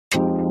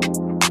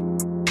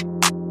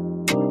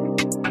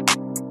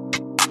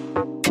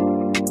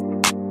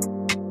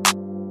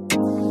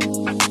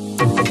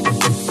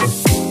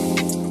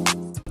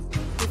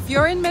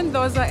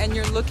Mendoza and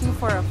you're looking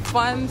for a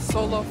fun,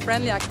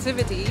 solo-friendly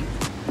activity,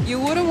 you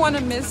wouldn't want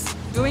to miss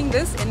doing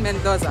this in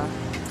Mendoza.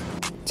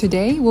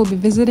 Today, we'll be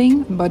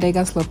visiting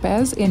Bodega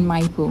Lopez in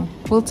Maipú.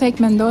 We'll take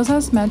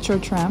Mendoza's Metro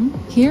tram.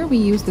 Here we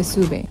use the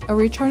Sube, a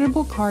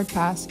rechargeable card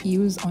pass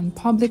used on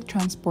public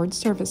transport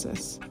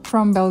services.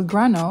 From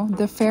Belgrano,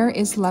 the fare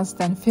is less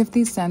than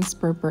 50 cents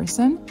per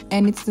person,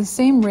 and it's the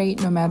same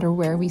rate no matter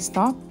where we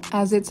stop,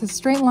 as it's a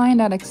straight line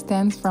that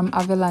extends from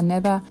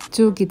Avellaneda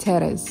to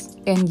Guiteres,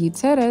 and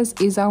Guiteres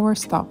is our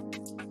stop.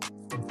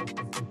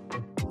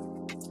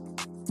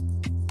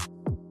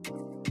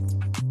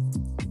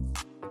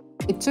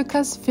 It took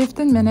us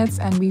 15 minutes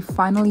and we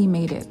finally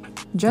made it.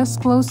 Just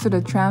close to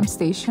the tram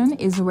station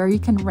is where you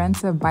can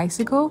rent a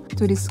bicycle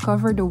to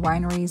discover the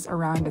wineries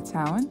around the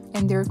town,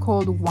 and they're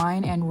called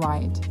Wine and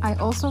Ride. I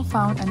also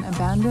found an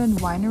abandoned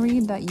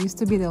winery that used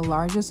to be the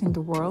largest in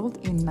the world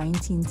in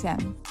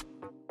 1910.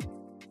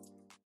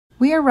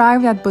 We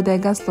arrived at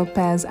Bodega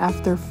Lopez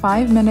after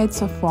 5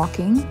 minutes of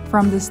walking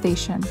from the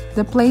station.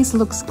 The place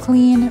looks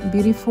clean,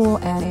 beautiful,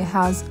 and it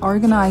has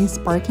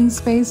organized parking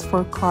space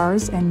for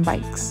cars and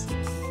bikes.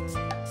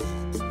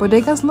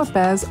 Bodega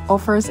Lopez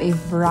offers a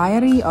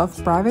variety of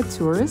private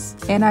tours,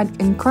 and I'd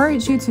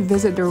encourage you to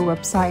visit their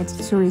website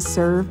to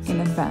reserve in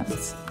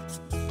advance.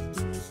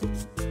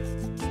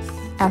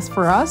 As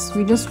for us,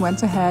 we just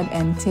went ahead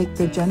and take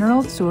the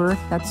general tour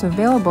that's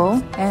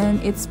available,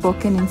 and it's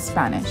spoken in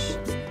Spanish.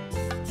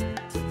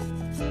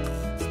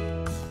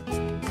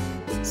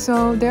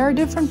 So there are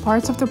different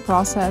parts of the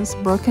process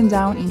broken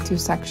down into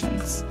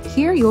sections.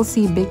 Here you'll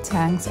see big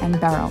tanks and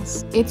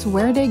barrels. It's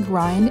where they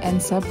grind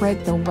and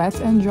separate the wet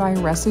and dry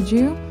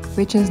residue,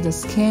 which is the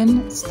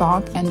skin,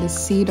 stalk, and the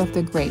seed of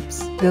the grapes.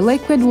 The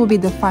liquid will be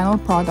the final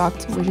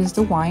product, which is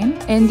the wine,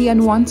 and the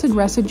unwanted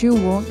residue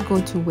won't go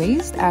to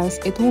waste as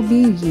it will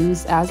be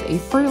used as a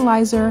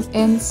fertilizer,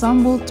 and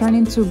some will turn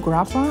into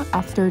grappa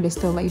after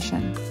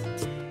distillation.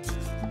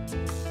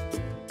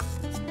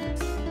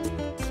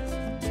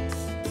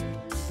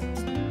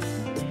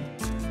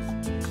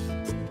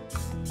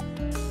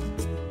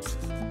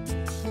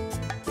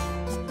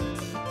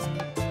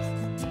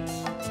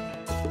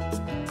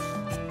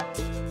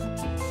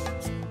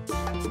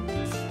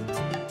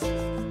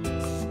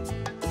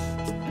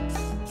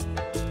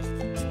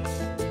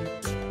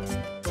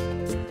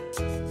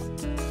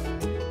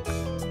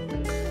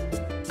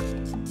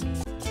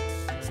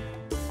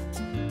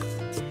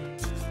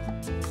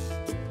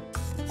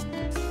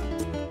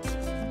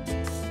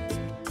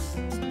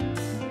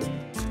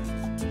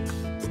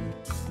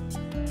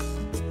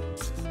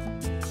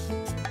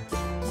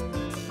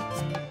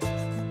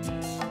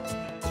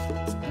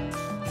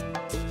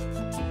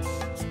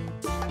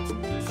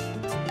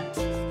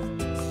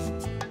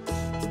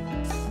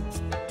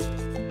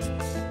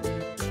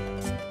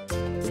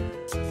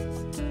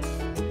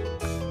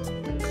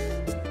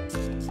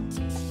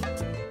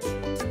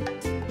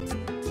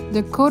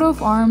 The coat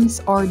of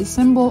arms, or the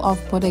symbol of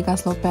Bodega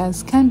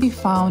Lopez, can be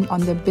found on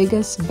the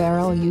biggest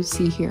barrel you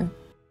see here.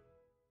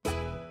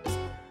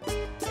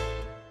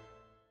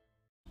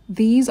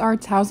 These are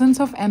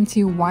thousands of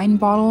empty wine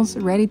bottles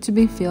ready to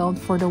be filled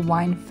for the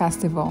wine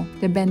festival,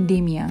 the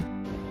Vendimia.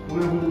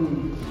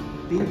 Un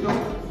tinto,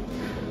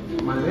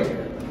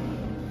 Malbec.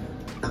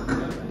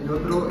 El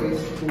otro es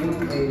un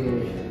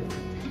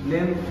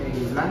blend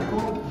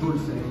blanco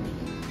dulce.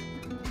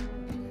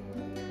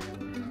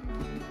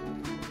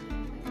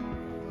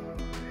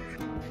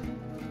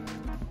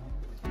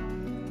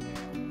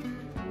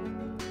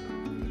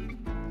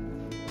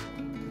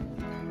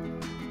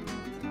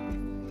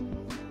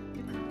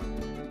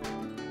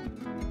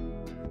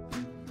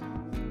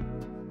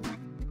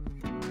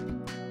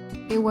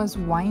 It was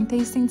wine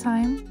tasting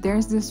time.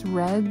 There's this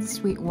red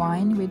sweet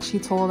wine which he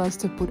told us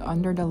to put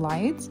under the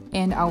light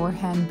and our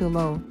hand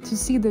below to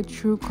see the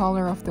true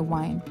color of the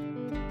wine.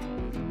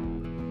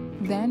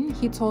 Then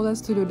he told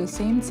us to do the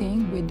same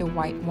thing with the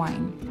white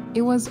wine.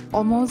 It was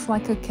almost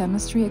like a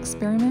chemistry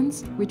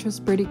experiment, which was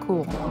pretty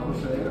cool.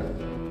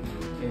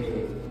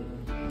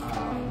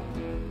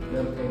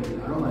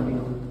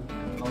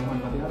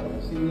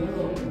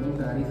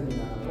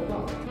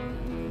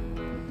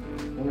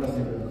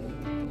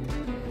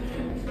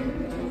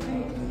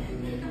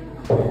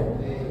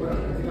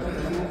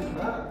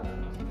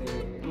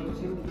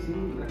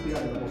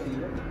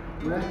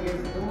 Una vez que se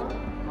toma,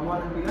 vamos a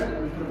respirar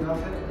y esto lo que va a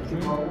hacer es que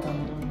vamos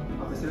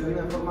a apreciar de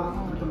una forma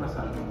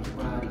nasal,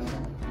 con la nariz.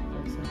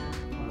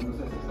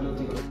 Entonces, salud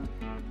chicos.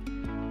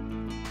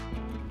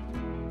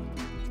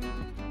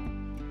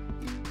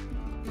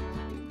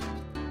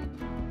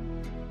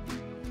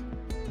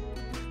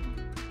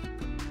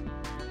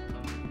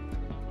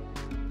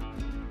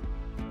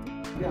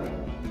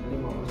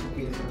 Tenemos cosas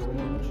que se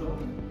recomiendan mucho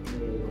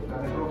con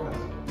carnes rojas,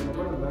 pero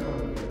bueno,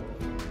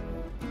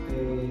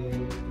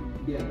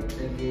 bien,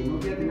 el que no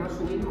quiera tener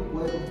su vino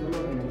puede cogerlo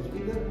en el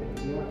speeder,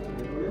 no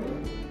hay problema.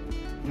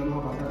 Y vamos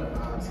a pasar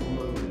al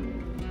segundo nivel.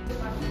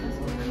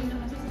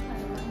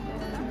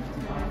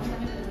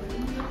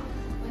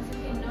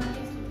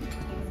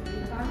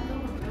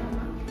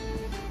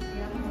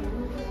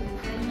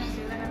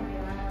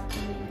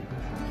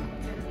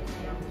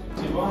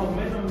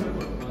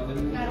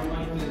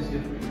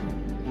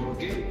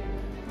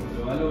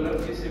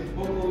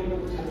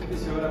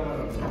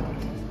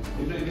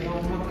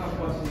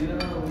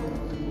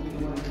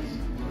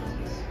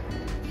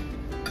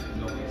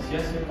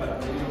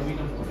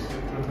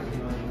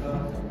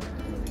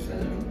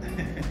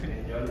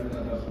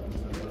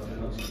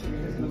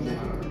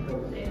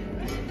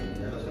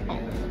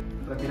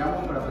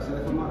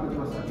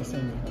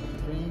 same. You have to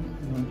drink,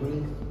 you know,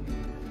 breathe.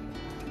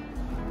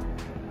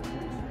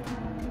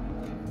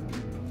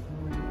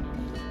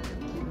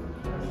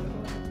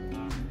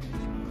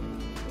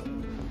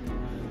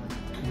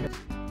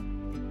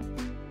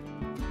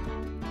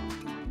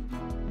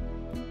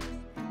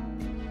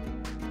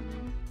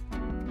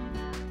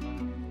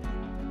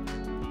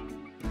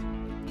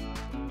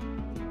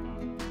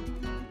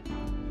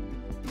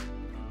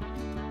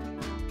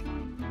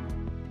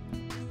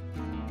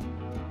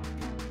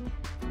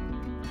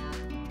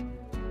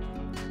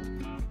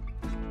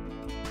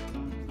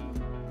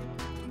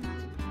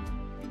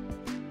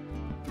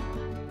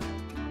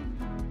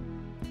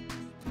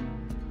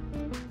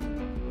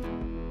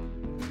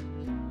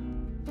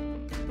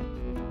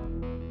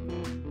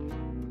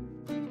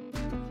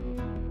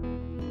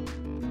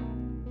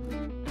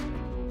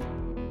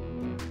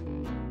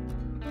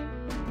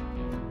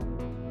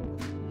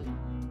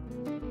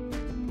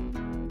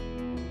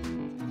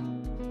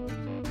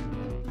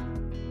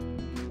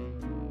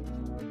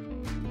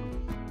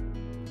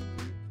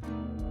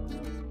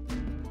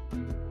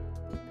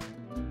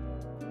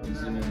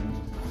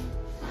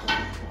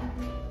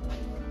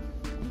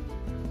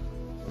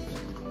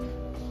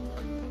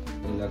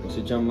 La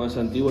cosecha más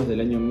antigua es del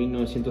año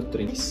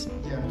 1930.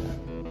 Yeah. I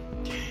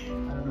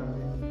don't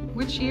know.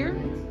 Which year?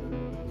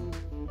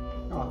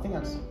 No, I think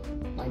that's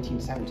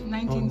 1970.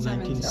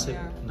 1970.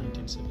 Yeah.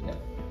 1970. Yeah.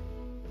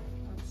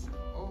 That's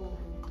old.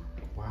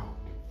 Wow.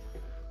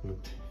 Look.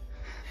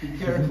 Be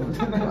careful.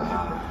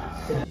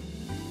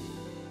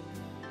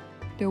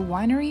 The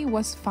winery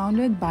was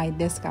founded by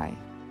this guy,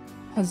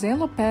 Jose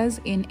Lopez,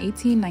 in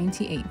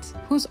 1898,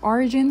 whose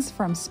origins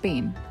from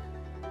Spain.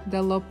 The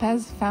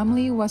Lopez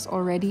family was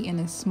already in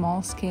a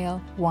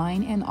small-scale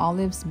wine and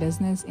olives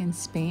business in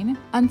Spain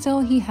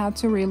until he had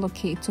to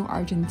relocate to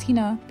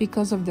Argentina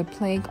because of the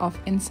plague of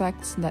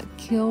insects that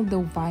killed the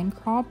vine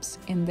crops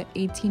in the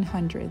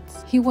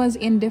 1800s. He was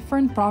in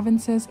different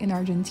provinces in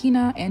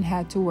Argentina and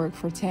had to work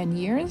for 10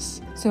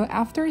 years. So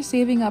after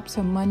saving up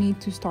some money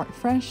to start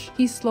fresh,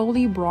 he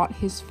slowly brought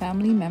his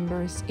family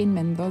members in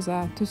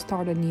Mendoza to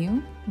start a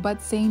new,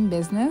 but same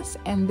business,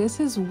 and this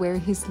is where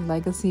his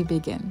legacy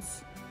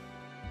begins.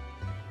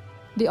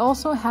 They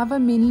also have a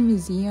mini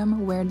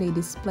museum where they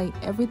display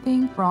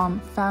everything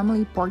from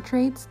family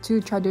portraits to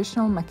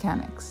traditional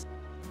mechanics.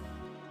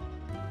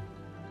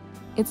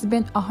 It's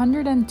been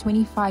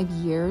 125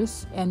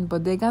 years and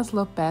Bodegas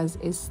Lopez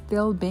is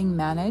still being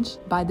managed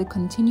by the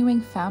continuing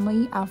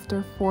family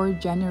after 4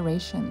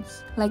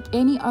 generations. Like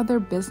any other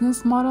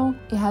business model,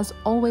 it has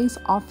always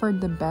offered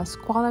the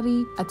best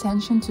quality,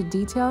 attention to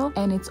detail,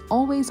 and it's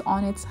always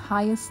on its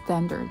highest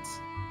standards.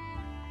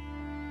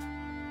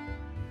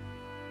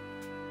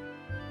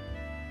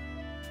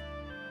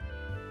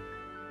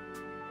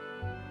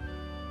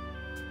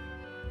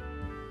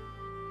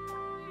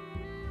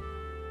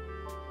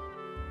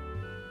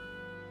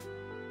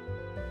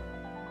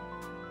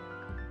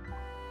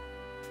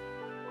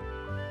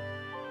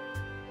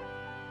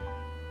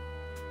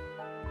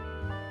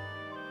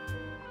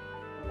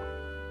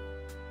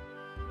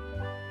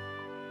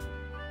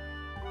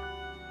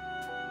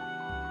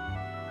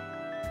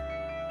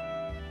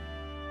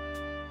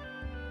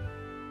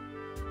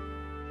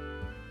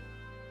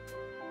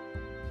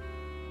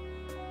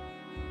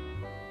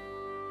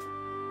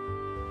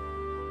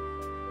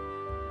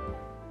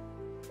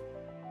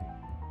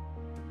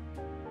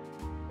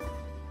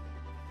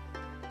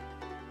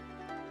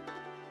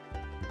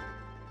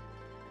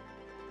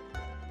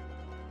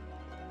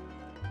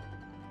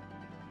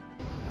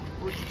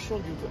 Production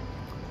du vin.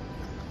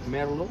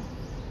 Merlot.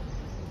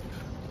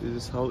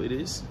 This is how it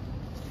is.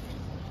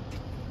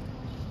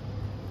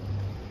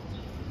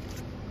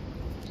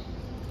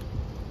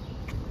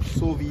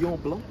 Sauvignon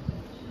blanc.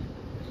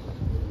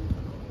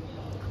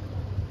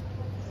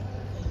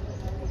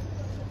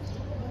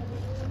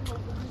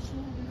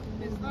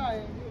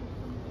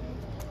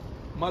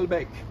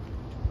 Malbec.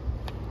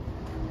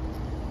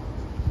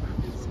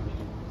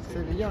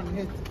 Sevillón,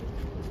 hit.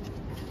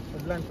 El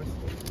blanco.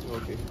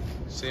 Okay.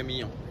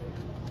 Semillon.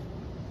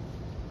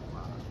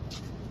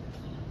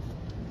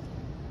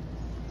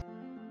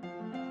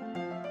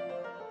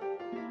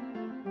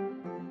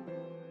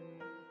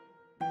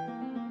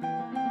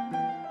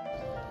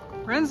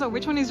 Renzo,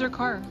 which one is your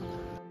car?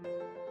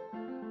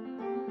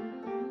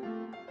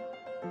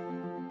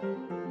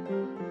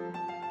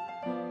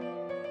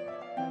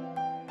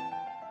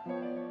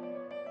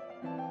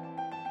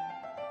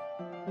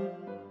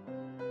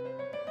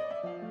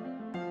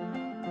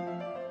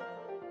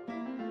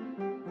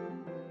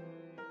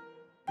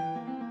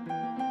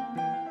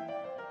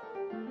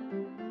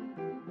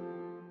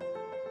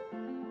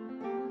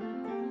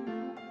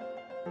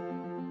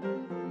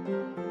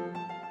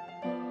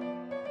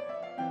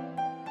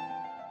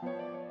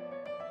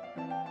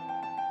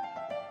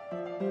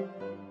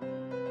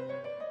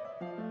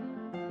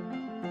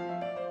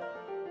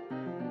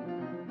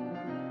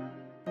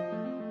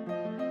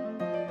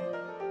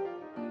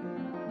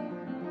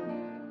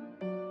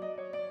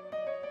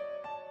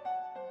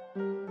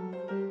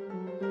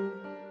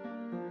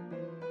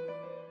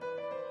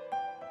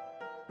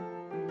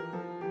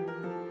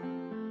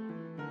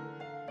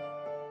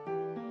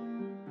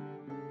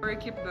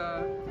 keep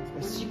the...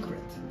 A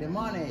secret. The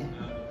money.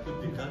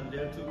 Put the gun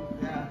there too.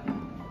 Yeah.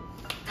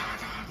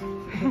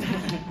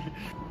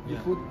 You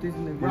put this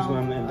in the This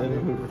ground. one and then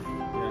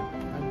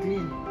yeah. And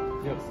clean.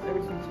 Yes.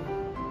 Everything's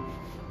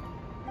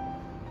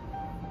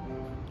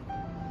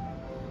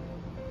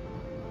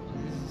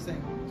This is the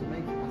same to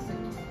make a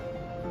second.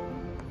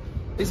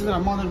 This is a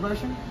modern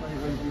version,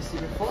 like we see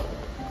before.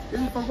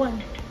 This is for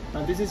wine.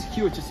 And this is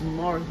huge, it's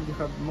more, you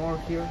have more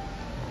here.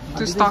 And To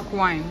this stock is,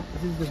 wine.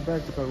 This is the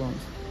vertical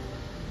ones.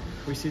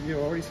 We see the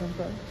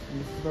horizontal and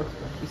this is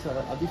vertical. It's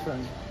a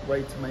different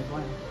way to make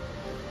wine.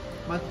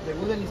 But the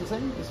wooden is the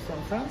same, it's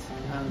from France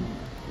and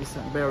it's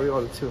very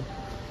old too.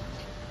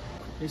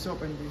 It's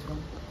open this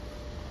one.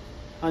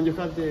 And you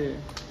have the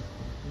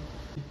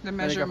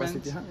Measurements.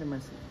 capacity, huh? The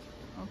measurement.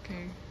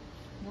 Okay.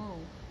 Whoa.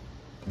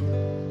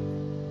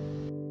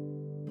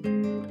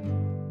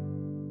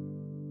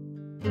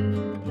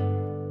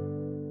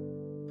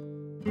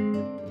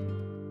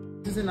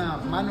 This is in a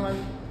manual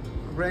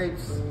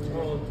grapes.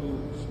 Oh, to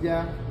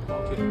Yeah.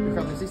 okay. You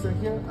have the system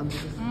here and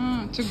this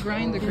is To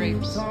grind the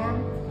grapes. turn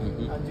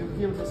and you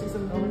give the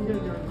system over here,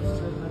 you're over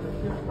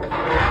here.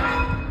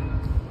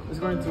 It's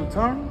going to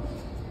turn.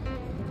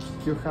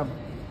 You have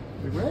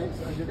the grapes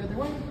and you get the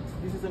wine.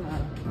 This is an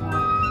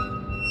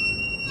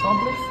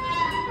complex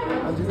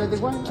and you get the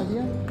wine at the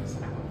end.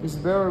 It's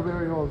very,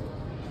 very old.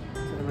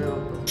 It's very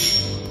old.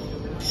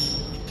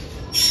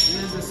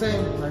 This is the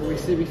same like we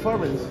see before,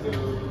 but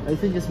I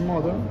think it's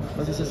modern,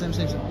 but it's the same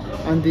thing.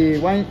 And the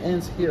wine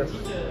ends here.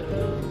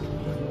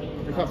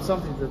 You have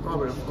something to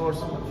cover, of course.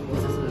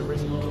 This is the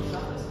reason.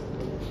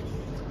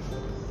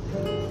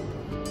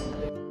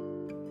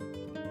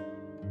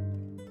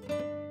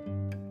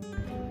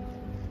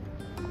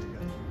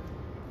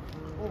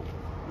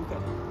 Look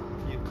at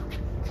it.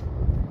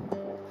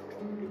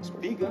 It's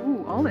bigger.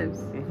 Ooh, olives.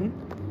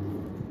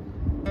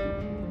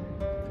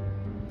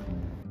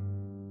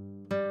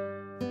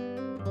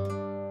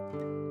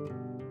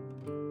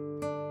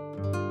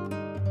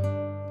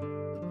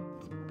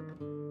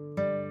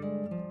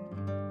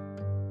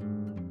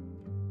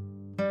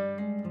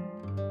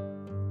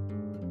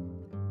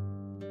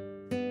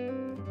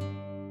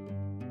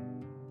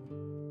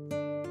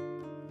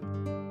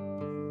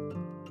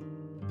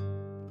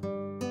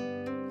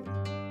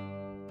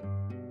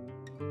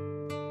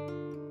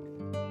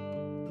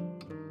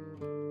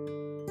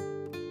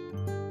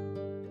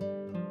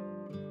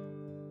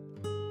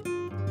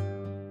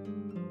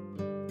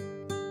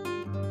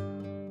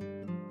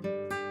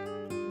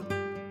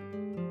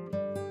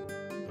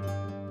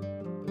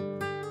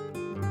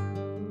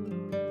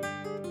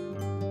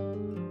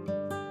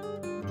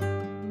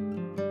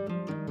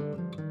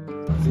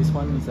 This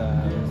one is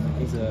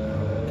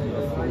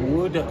a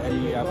wood,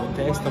 and you have a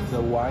taste of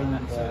the wine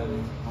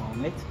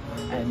on it.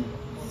 And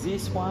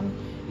this one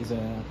is a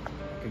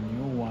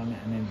new one,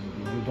 and then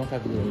you don't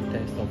have the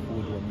taste of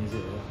wood when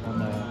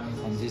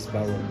it's on this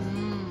barrel.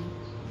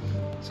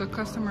 So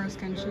customers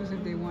can choose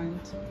if they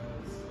want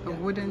a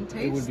wooden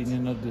taste It will be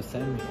not the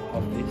same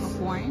of this.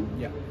 of wine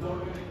Yeah.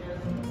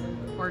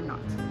 or not.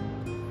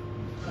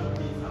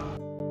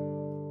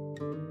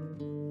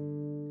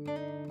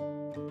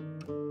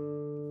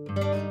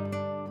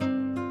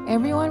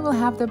 Everyone will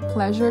have the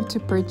pleasure to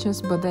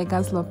purchase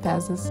Bodegas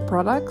Lopez's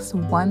products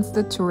once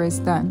the tour is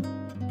done.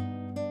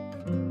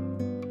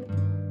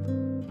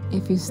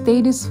 If you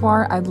stay this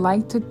far, I'd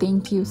like to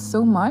thank you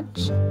so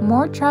much.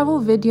 More travel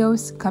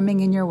videos coming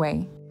in your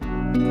way.